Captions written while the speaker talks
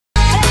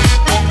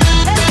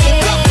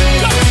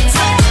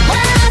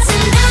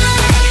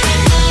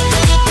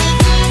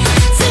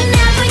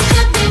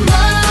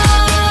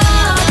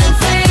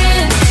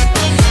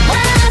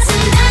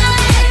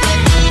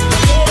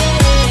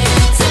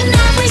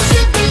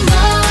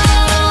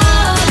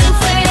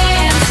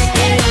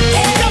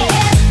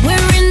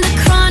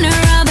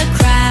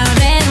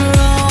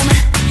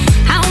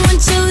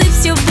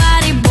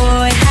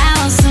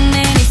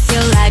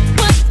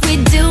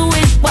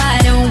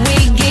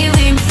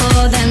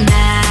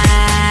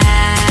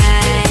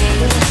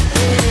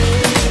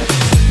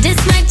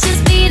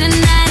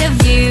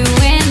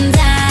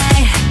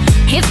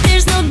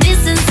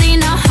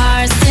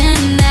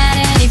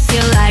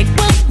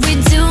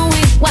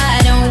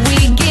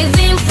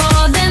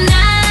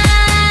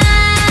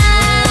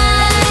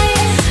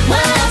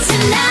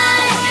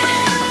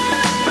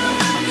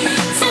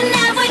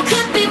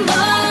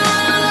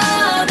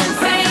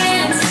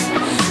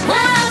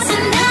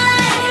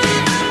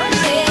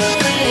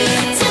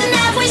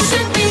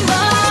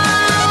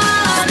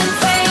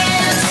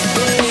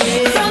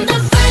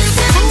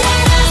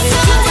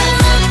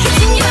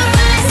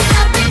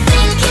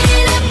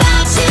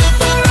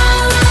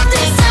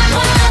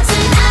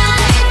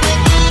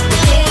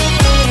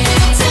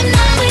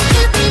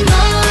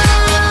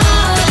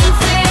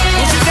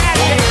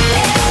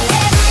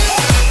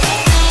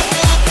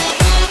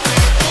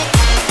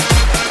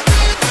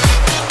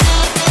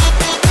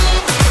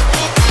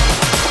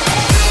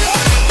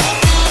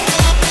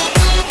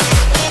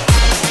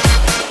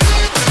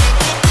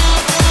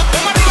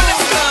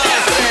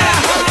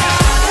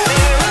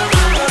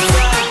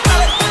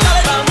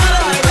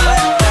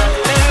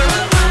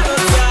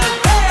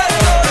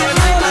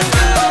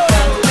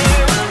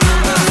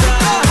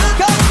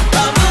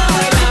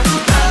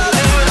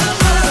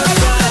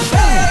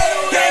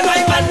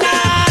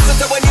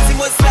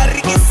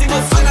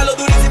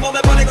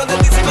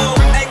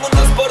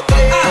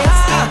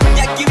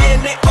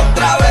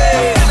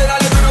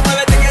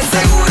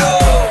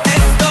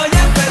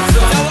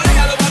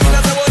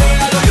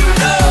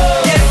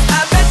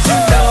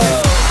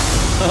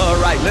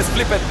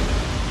flip it.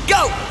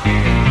 Go!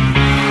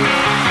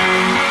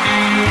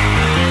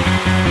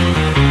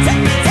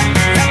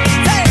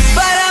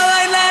 Para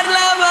bailar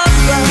la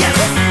bamba,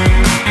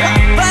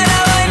 para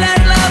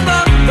bailar la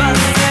bamba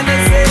se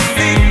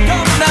necesita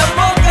una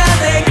poca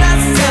de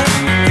gracia.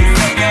 Sí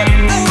señor,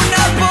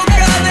 una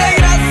poca de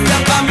gracia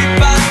pa' mi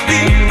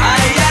party.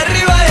 Ahí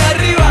arriba y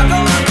arriba,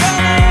 como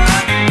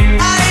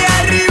ahí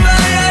arriba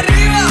y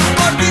arriba.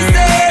 Por ti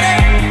seré,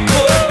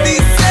 por ti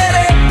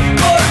seré,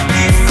 por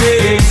ti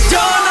seré.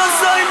 Yo no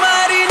soy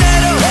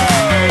marinero,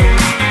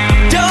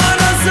 yo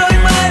no soy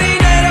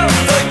marinero.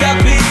 Soy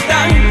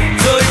capitán,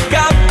 soy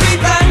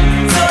capitán,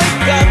 soy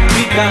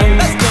capitán.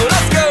 Let's go,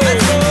 let's go,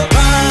 let's go.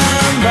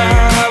 Bam, bam,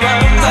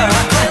 bam, bam.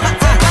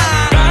 Bam,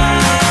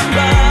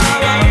 bam,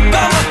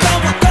 bam.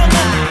 Come on, come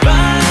on.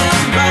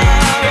 Bam,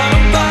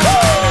 bam, bam.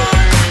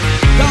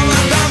 Come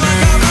on, come on,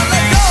 come on,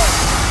 let's go.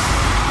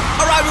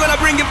 Alright, we're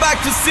gonna bring it back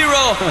to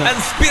zero and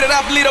speed it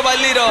up little by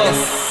little.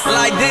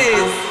 Like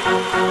this.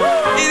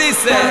 Y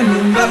dice,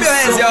 clap your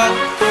hands, y'all.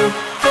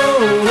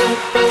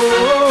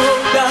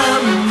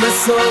 Dame un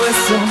beso,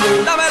 beso.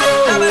 Dámelo,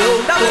 dámelo,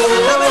 dámelo,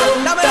 dámelo,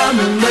 dámelo.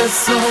 Dame un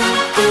beso.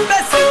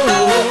 Besito,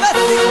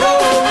 besito.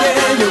 Que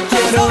yo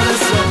quiero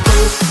beso.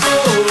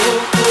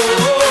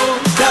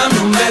 Dame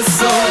un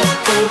beso.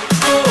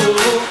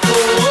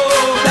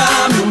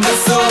 Dame un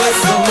beso,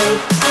 beso.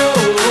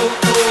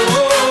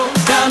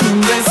 Dame un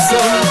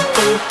beso.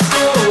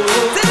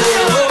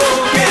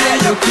 Que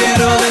yo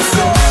quiero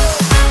beso.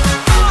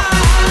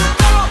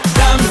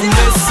 Dame un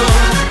beso.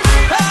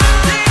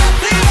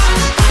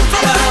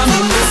 Dame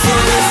un beso,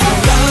 beso.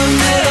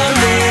 Dame,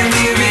 dame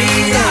mi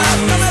vida.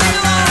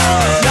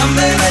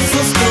 Dame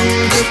besos con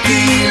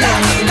tequila.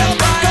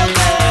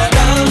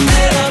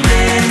 Dame,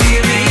 dame mi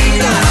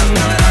vida.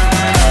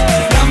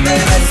 Dame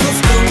besos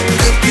con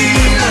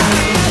tequila.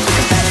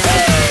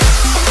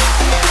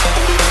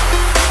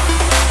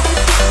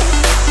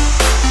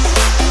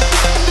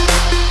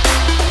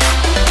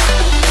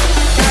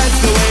 That's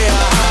the way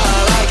I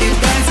like it.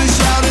 Dance and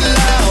shout it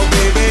loud,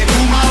 baby.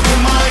 Booma,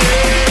 booma,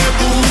 yeah.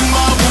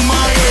 Booma,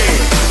 booma, yeah.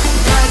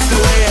 That's the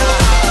way I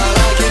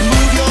like it.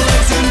 Move your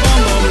legs and bum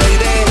bum,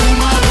 lady.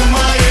 Booma,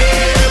 booma,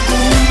 yeah.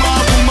 Booma,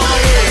 booma,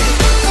 yeah.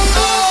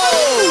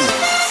 Oh,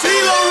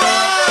 feel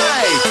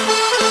alright.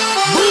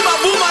 Booma,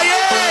 booma,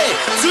 yeah.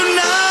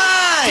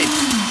 Tonight.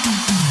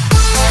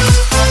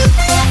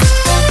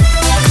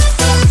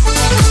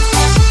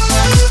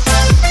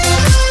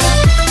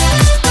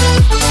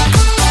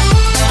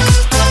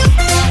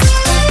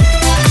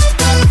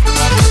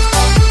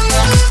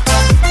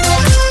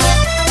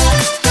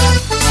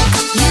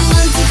 You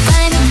want to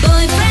find a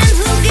boyfriend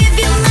who'll give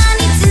you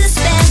money to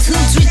spend,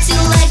 who'll treat you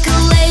like a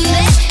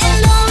lady and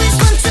always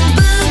wants a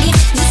boogie.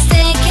 Just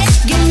take it,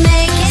 you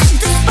make it.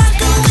 The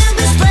sparkle will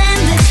be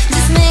splendid.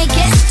 Just make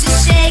it,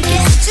 just shake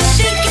it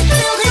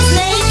till he's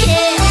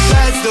naked.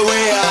 That's the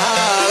way I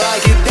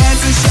like it.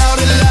 Dance and shout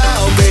it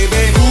loud,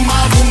 baby. Booma,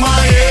 booma,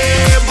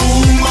 yeah.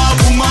 Booma,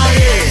 booma,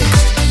 yeah.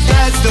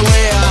 That's the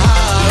way I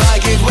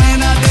like it.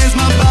 When I dance,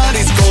 my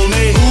body's call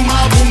me. Booma,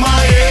 booma,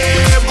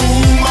 yeah.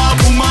 Booma,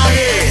 booma,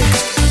 yeah.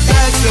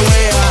 That's the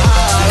way I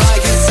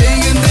like it.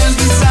 Sing and dance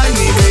beside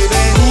me,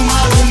 baby. Booma,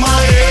 booma,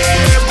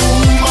 yeah.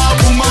 Booma,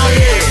 booma,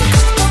 yeah.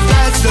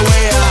 That's the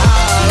way I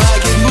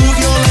like it. Move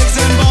your legs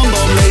and bum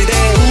bum,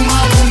 lady. Booma,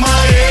 booma,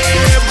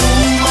 yeah.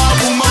 Booma,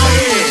 booma,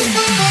 yeah.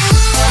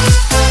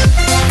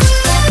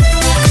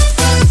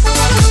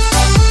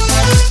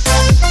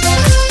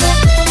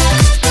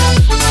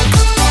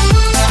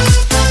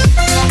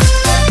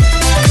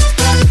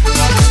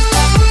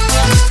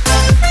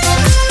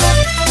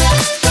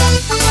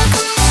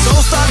 So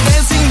start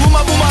dancing,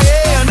 booma, booma,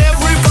 yeah. And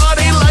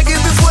everybody like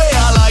it this way.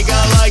 I like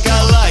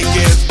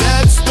it.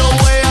 That's the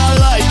way I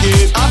like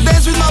it. I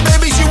dance with my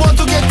baby, she want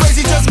to get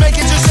crazy. Just make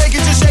it, just shake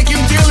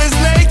him till he's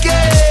naked.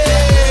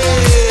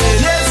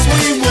 Yes,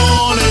 we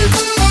want it.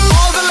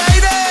 All the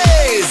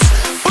ladies,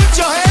 put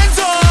your hands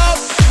up.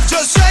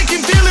 Just shake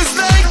him till he's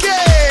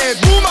naked.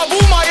 Booma,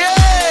 booma,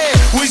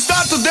 yeah. We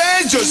start to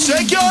dance, just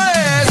shake your